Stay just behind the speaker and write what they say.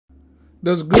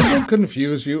Does Google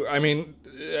confuse you? I mean,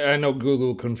 I know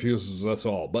Google confuses us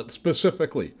all, but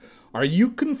specifically, are you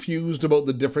confused about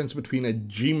the difference between a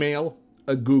Gmail,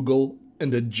 a Google,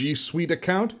 and a G Suite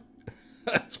account?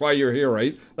 That's why you're here,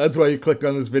 right? That's why you clicked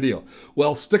on this video.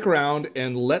 Well, stick around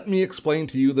and let me explain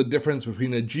to you the difference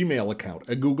between a Gmail account,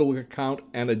 a Google account,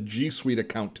 and a G Suite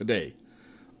account today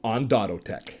on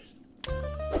Dottotech.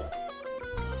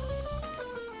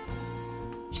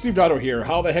 Steve Dotto here.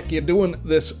 How the heck you doing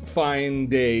this fine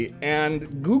day?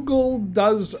 And Google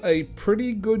does a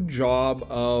pretty good job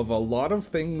of a lot of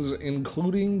things,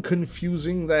 including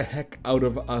confusing the heck out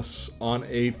of us on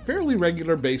a fairly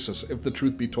regular basis, if the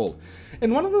truth be told.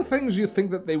 And one of the things you think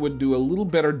that they would do a little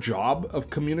better job of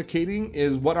communicating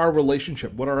is what our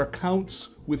relationship, what our accounts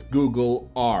with Google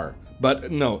are.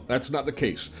 But no, that's not the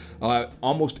case.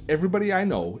 Almost everybody I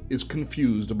know is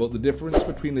confused about the difference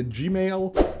between a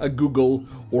Gmail, a Google,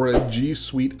 or a G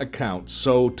Suite account.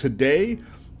 So today,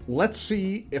 let's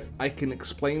see if I can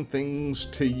explain things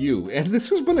to you. And this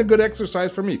has been a good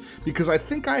exercise for me because I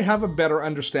think I have a better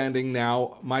understanding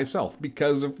now myself.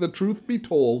 Because if the truth be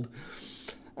told,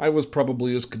 I was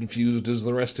probably as confused as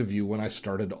the rest of you when I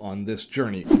started on this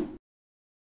journey.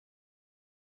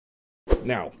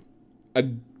 Now, a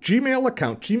Gmail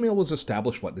account. Gmail was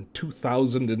established, in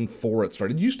 2004 it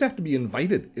started. You used to have to be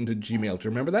invited into Gmail. Do you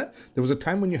remember that? There was a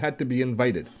time when you had to be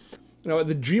invited. Now,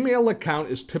 the Gmail account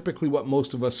is typically what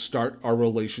most of us start our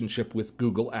relationship with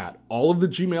Google at. All of the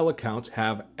Gmail accounts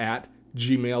have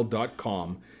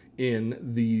 @gmail.com in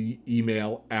the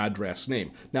email address name.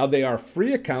 Now, they are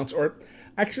free accounts, or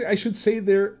actually, I should say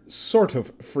they're sort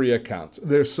of free accounts.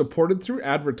 They're supported through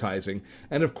advertising.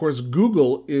 And of course,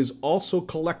 Google is also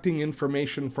collecting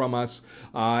information from us.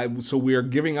 So we are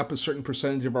giving up a certain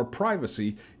percentage of our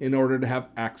privacy in order to have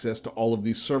access to all of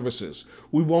these services.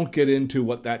 We won't get into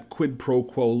what that quid pro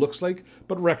quo looks like,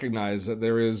 but recognize that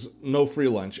there is no free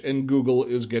lunch, and Google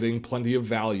is getting plenty of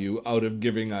value out of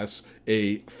giving us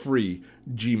a free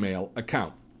Gmail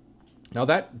account. Now,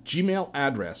 that Gmail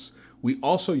address we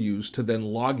also use to then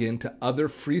log into other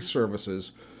free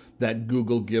services that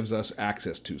Google gives us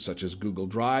access to, such as Google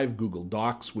Drive, Google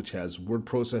Docs, which has word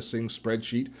processing,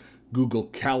 spreadsheet, Google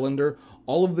Calendar,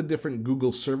 all of the different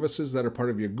Google services that are part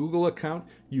of your Google account,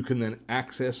 you can then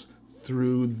access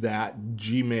through that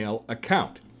Gmail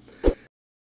account.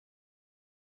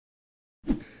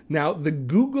 Now, the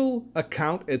Google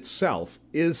account itself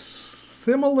is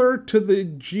similar to the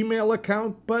Gmail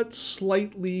account, but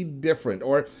slightly different,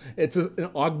 or it's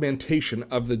an augmentation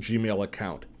of the Gmail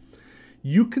account.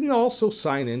 You can also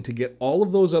sign in to get all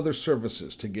of those other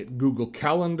services, to get Google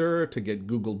Calendar, to get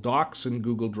Google Docs and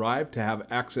Google Drive, to have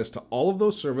access to all of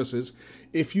those services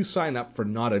if you sign up for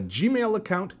not a Gmail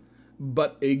account,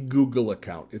 but a Google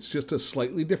account. It's just a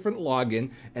slightly different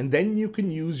login, and then you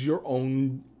can use your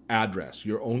own address,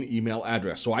 your own email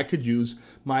address. So I could use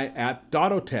my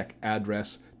 @Dottotech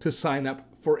address to sign up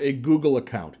for a Google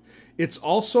account. It's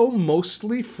also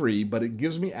mostly free, but it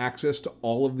gives me access to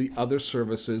all of the other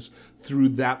services through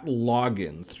that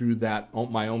login, through that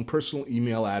my own personal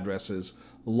email addresses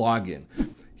login.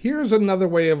 Here's another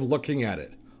way of looking at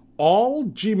it. All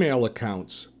Gmail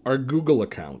accounts are Google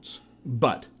accounts,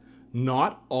 but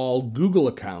not all Google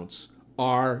accounts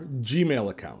are Gmail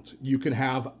accounts. You can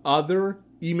have other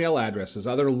email addresses,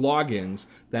 other logins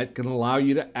that can allow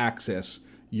you to access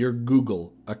your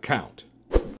Google account.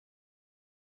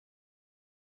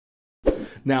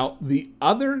 Now, the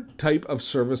other type of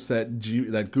service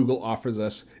that Google offers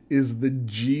us is the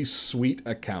G Suite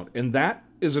account, and that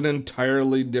is an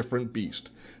entirely different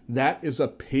beast. That is a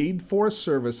paid-for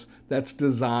service that's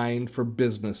designed for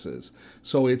businesses.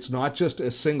 So it's not just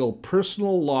a single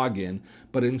personal login,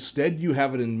 but instead you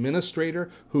have an administrator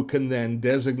who can then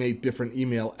designate different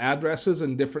email addresses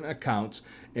and different accounts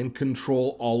and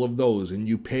control all of those. And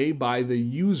you pay by the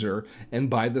user and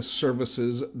by the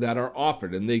services that are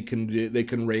offered. And they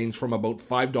can range from about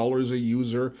 $5 a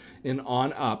user and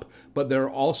on up, but there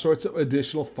are all sorts of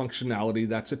additional functionality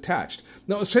that's attached.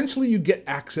 Now, essentially, you get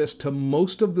access to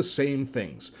most of the same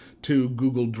things, to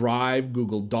Google Drive,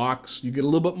 Google Docs. You get a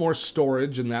little bit more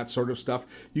storage and that sort of stuff.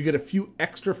 You get a few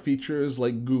extra features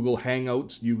like Google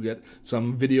Hangouts. You get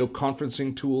some video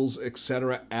conferencing tools,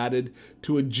 etc., added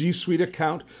to a G Suite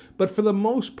account. But for the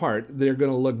most part, they're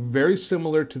going to look very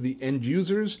similar to the end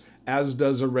users, as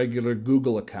does a regular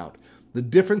Google account. The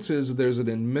difference is there's an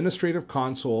administrative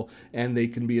console and they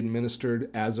can be administered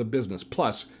as a business.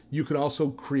 Plus, you can also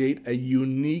create a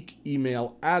unique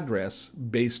email address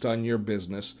based on your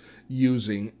business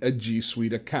using a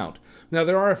GSuite account. Now,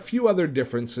 there are a few other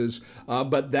differences,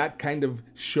 but that kind of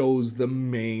shows the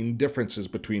main differences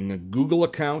between a Google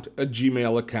account, a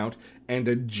Gmail account, and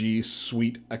a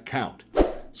GSuite account.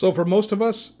 So for most of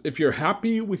us, if you're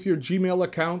happy with your Gmail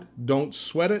account, don't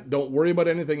sweat it. Don't worry about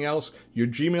anything else. Your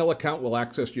Gmail account will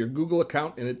access your Google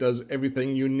account and it does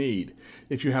everything you need.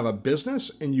 If you have a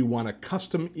business and you want a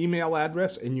custom email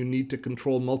address and you need to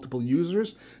control multiple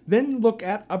users, then look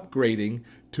at upgrading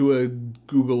to a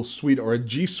Google Suite or a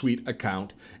GSuite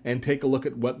account and take a look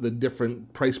at what the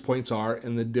different price points are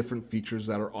and the different features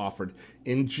that are offered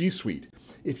in GSuite.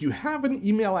 If you have an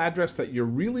email address that you're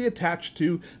really attached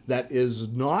to that is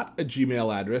not a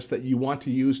Gmail address that you want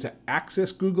to use to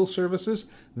access Google services,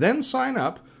 then sign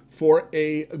up for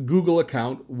a Google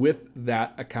account with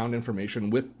that account information,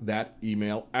 with that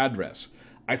email address.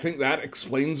 I think that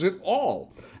explains it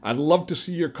all. I'd love to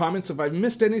see your comments. If I've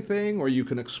missed anything or you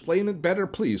can explain it better,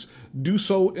 please do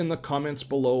so in the comments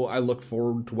below. I look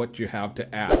forward to what you have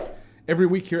to add. Every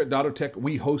week here at Dottotech,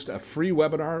 we host a free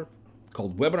webinar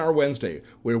called Webinar Wednesday,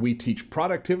 where we teach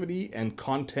productivity and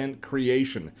content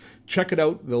creation. Check it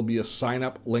out. There'll be a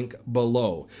sign-up link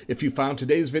below. If you found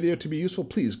today's video to be useful,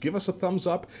 please give us a thumbs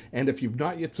up. And if you've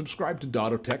not yet subscribed to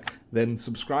Dottotech, then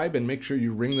subscribe and make sure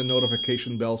you ring the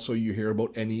notification bell so you hear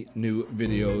about any new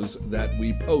videos that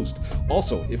we post.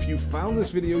 Also, if you found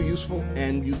this video useful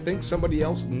and you think somebody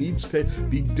else needs to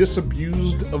be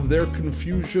disabused of their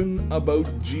confusion about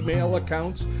Gmail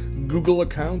accounts, Google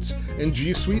accounts, and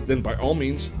GSuite, then by all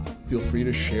means, feel free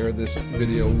to share this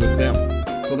video with them.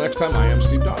 Till next time, I am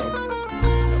Steve Dotto.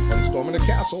 Have fun storming the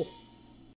castle.